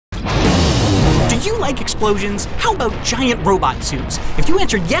you like explosions? How about giant robot suits? If you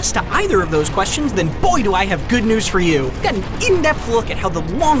answered yes to either of those questions, then boy do I have good news for you. We've got an in-depth look at how the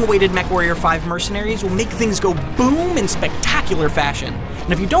long-awaited MechWarrior 5 Mercenaries will make things go boom in spectacular fashion.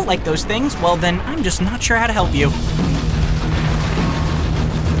 And if you don't like those things, well then I'm just not sure how to help you.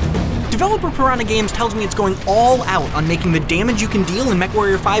 Developer Piranha Games tells me it's going all out on making the damage you can deal in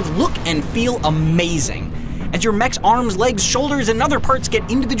MechWarrior 5 look and feel amazing. As your mech's arms, legs, shoulders, and other parts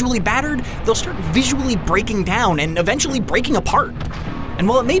get individually battered, they'll start visually breaking down and eventually breaking apart. And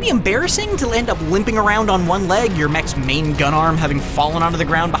while it may be embarrassing to end up limping around on one leg, your mech's main gun arm having fallen onto the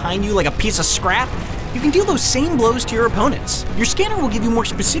ground behind you like a piece of scrap, you can deal those same blows to your opponents. Your scanner will give you more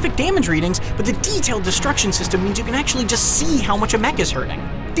specific damage readings, but the detailed destruction system means you can actually just see how much a mech is hurting.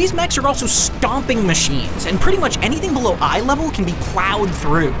 These mechs are also stomping machines, and pretty much anything below eye level can be plowed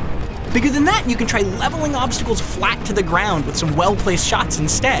through. Bigger than that, you can try leveling obstacles flat to the ground with some well-placed shots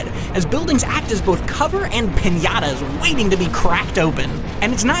instead, as buildings act as both cover and piñatas waiting to be cracked open.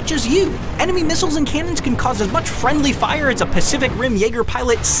 And it's not just you. Enemy missiles and cannons can cause as much friendly fire as a Pacific Rim Jaeger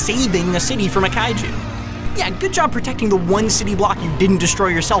pilot saving a city from a kaiju. Yeah, good job protecting the one city block you didn't destroy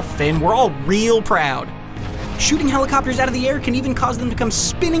yourself, Finn. We're all real proud. Shooting helicopters out of the air can even cause them to come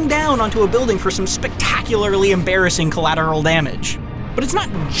spinning down onto a building for some spectacularly embarrassing collateral damage. But it's not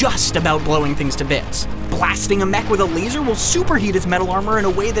just about blowing things to bits. Blasting a mech with a laser will superheat its metal armor in a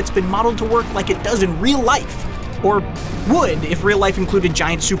way that's been modeled to work like it does in real life. Or would if real life included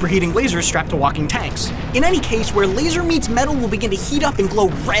giant superheating lasers strapped to walking tanks. In any case, where laser meets metal will begin to heat up and glow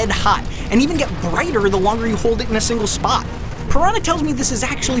red hot, and even get brighter the longer you hold it in a single spot. Piranha tells me this is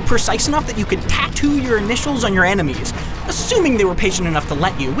actually precise enough that you could tattoo your initials on your enemies, assuming they were patient enough to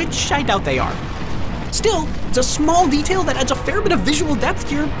let you, which I doubt they are. Still, it's a small detail that adds a fair bit of visual depth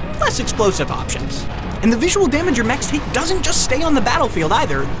to your less explosive options. And the visual damage your mechs take doesn't just stay on the battlefield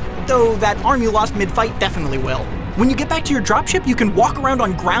either, though that arm you lost mid-fight definitely will. When you get back to your dropship, you can walk around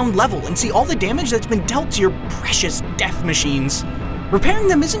on ground level and see all the damage that's been dealt to your precious death machines. Repairing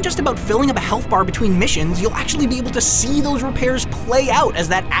them isn't just about filling up a health bar between missions, you'll actually be able to see those repairs play out as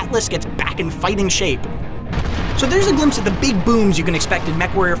that Atlas gets back in fighting shape. So there's a glimpse at the big booms you can expect in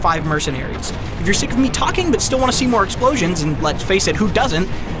MechWarrior 5 Mercenaries. If you're sick of me talking but still want to see more explosions, and let's face it, who doesn't,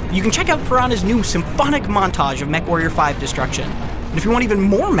 you can check out Piranha's new symphonic montage of MechWarrior 5 destruction. And if you want even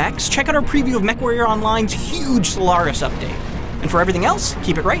more mechs, check out our preview of MechWarrior Online's huge Solaris update. And for everything else,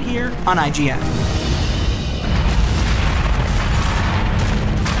 keep it right here on IGN.